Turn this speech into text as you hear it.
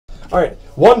All right,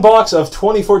 one box of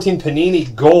 2014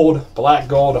 Panini Gold, black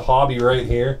gold hobby right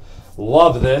here.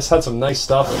 Love this. Had some nice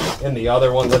stuff in the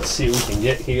other one. Let's see what we can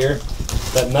get here.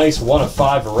 That nice 1 of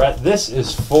 5 ret. This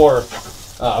is for,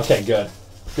 okay, good.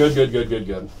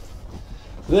 Good.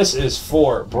 This is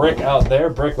for Brick out there.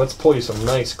 Brick, let's pull you some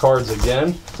nice cards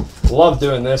again. Love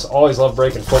doing this. Always love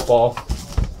breaking football.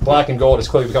 Black and gold has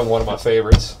clearly become one of my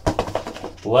favorites.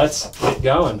 Let's get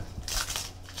going.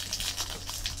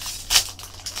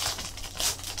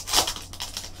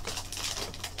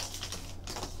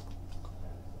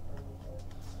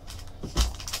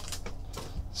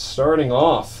 Starting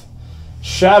off,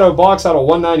 shadow box out of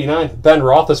 199, Ben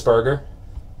Roethlisberger.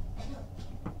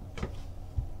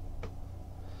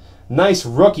 Nice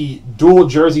rookie dual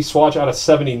jersey swatch out of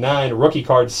 79, rookie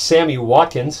card, Sammy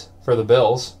Watkins for the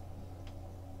Bills.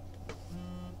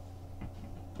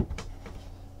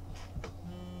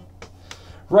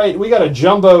 Right, we got a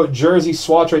jumbo jersey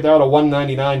swatch right there out of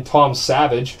 199, Tom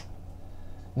Savage.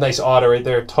 Nice auto right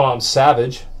there, Tom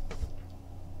Savage.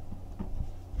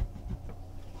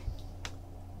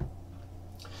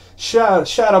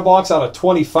 Shadow box out of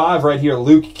 25 right here,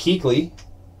 Luke Kuechly.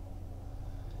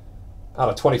 Out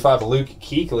of 25, Luke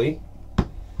Kuechly.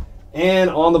 And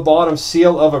on the bottom,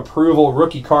 seal of approval,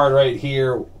 rookie card right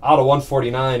here, out of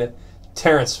 149,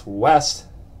 Terrence West.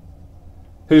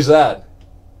 Who's that?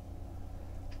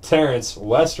 Terrence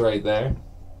West right there.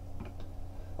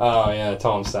 Oh yeah,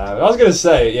 Tom Savage. I was gonna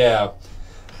say, yeah.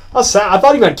 I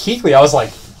thought he meant Kuechly. I was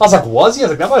like, was he? I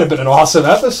was like, that might have been an awesome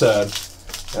episode.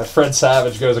 Fred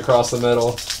Savage goes across the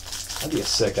middle. That'd be a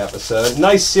sick episode.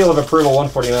 Nice seal of approval,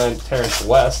 149, Terrence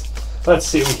West. Let's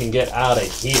see what we can get out of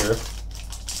here.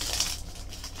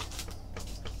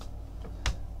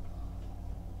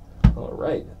 All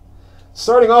right.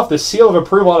 Starting off, the seal of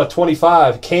approval out of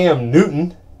 25, Cam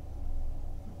Newton.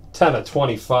 10 of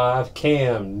 25,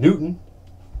 Cam Newton.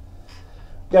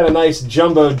 Got a nice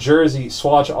jumbo jersey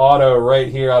swatch auto right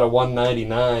here out of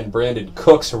 199, Brandon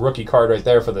Cooks, a rookie card right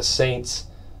there for the Saints.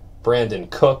 Brandon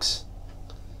Cooks.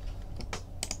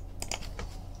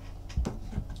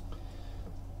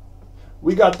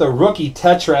 We got the rookie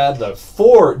tetrad, the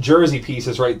 4 jersey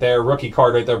pieces right there, rookie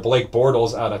card right there, Blake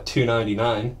Bortles out of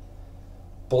 299.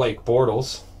 Blake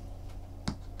Bortles.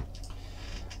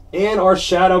 And our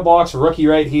shadow box rookie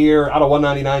right here out of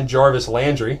 199, Jarvis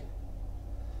Landry.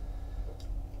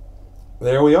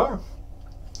 There we are.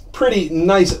 Pretty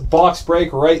nice box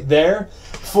break right there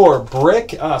for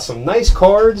Brick. Some nice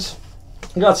cards.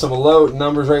 We got some low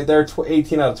numbers right there.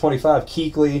 18 out of 25,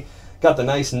 Kuechly. Got the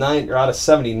nice 9 out of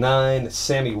 79,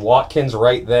 Sammy Watkins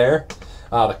right there.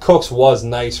 The Cooks was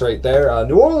nice right there.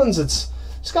 New Orleans, it's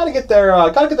just got to get their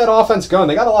that offense going.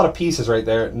 They got a lot of pieces right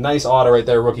there. Nice auto right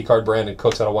there. Rookie card, Brandon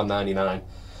Cooks out of 199.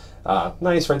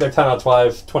 Nice right there. 10 out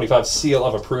of 25 seal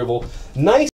of approval. Nice.